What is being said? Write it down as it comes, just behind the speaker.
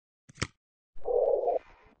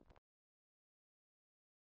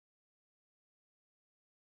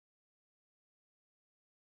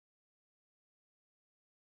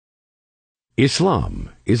Islam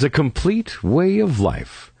is a complete way of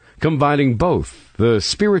life, combining both the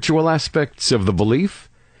spiritual aspects of the belief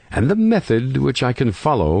and the method which I can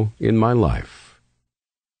follow in my life.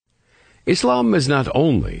 Islam is not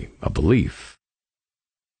only a belief.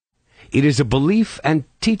 It is a belief and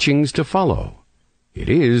teachings to follow. It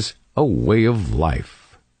is a way of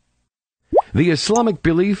life. The Islamic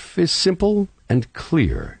belief is simple and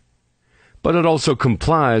clear, but it also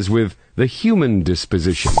complies with the human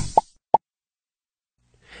disposition.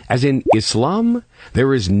 As in Islam,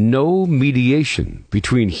 there is no mediation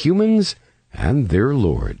between humans and their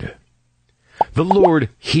Lord. The Lord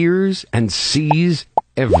hears and sees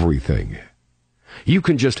everything. You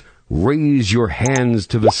can just raise your hands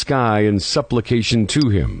to the sky in supplication to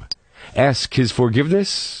Him. Ask His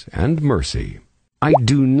forgiveness and mercy. I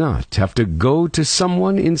do not have to go to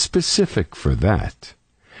someone in specific for that.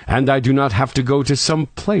 And I do not have to go to some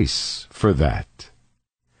place for that.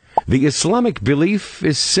 The Islamic belief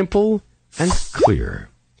is simple and clear.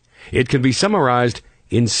 It can be summarized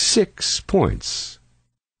in 6 points.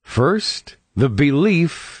 First, the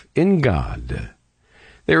belief in God.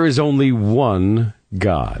 There is only one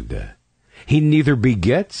God. He neither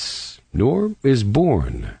begets nor is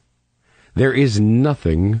born. There is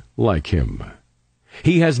nothing like Him.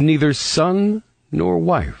 He has neither son nor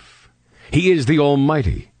wife. He is the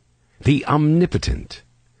Almighty, the Omnipotent,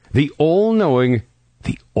 the All-Knowing,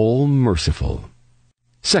 the All-Merciful.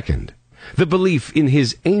 Second, the belief in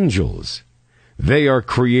His angels. They are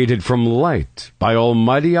created from light by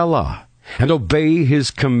Almighty Allah and obey His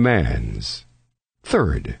commands.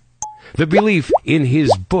 Third, the belief in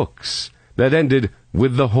His books that ended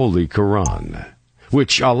with the Holy QUR'AN,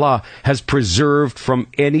 which Allah has preserved from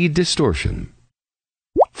any distortion.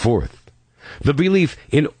 Fourth, the belief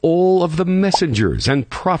in all of the messengers and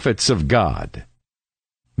prophets of God.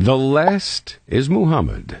 The last is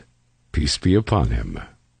Muhammad, peace be upon him.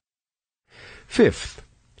 Fifth,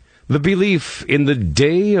 the belief in the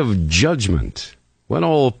day of judgment, when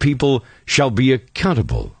all people shall be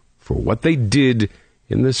accountable for what they did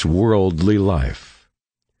in this worldly life.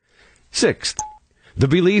 Sixth, the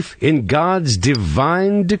belief in God's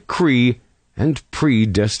divine decree and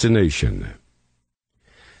predestination.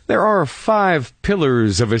 There are 5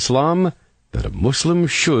 pillars of Islam that a Muslim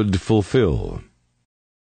should fulfill.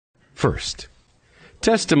 First,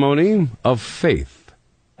 testimony of faith.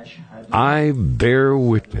 I bear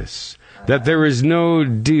witness that there is no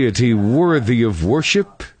deity worthy of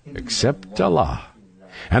worship except Allah,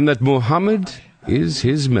 and that Muhammad is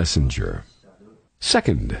His messenger.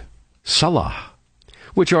 Second, Salah,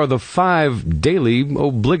 which are the 5 daily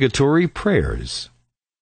obligatory prayers.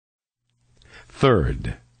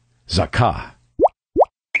 Third, Zakah,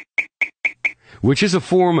 which is a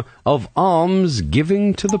form of alms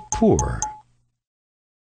giving to the poor.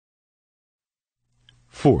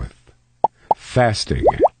 Fourth, fasting,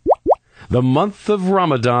 the month of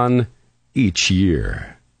Ramadan each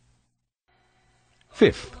year.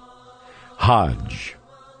 Fifth, Hajj,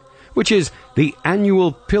 which is the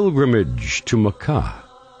annual pilgrimage to Mecca,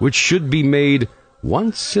 which should be made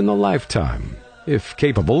once in a lifetime, if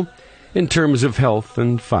capable, in terms of health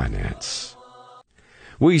and finance.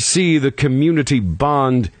 We see the community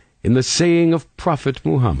bond in the saying of Prophet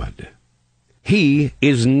Muhammad. He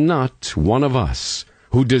is not one of us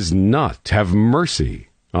who does not have mercy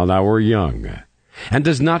on our young and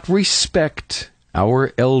does not respect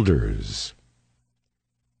our elders.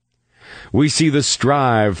 We see the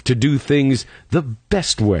strive to do things the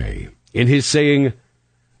best way in His saying,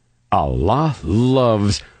 Allah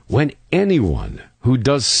loves when anyone who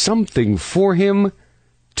does something for Him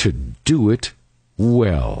to do it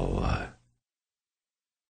well.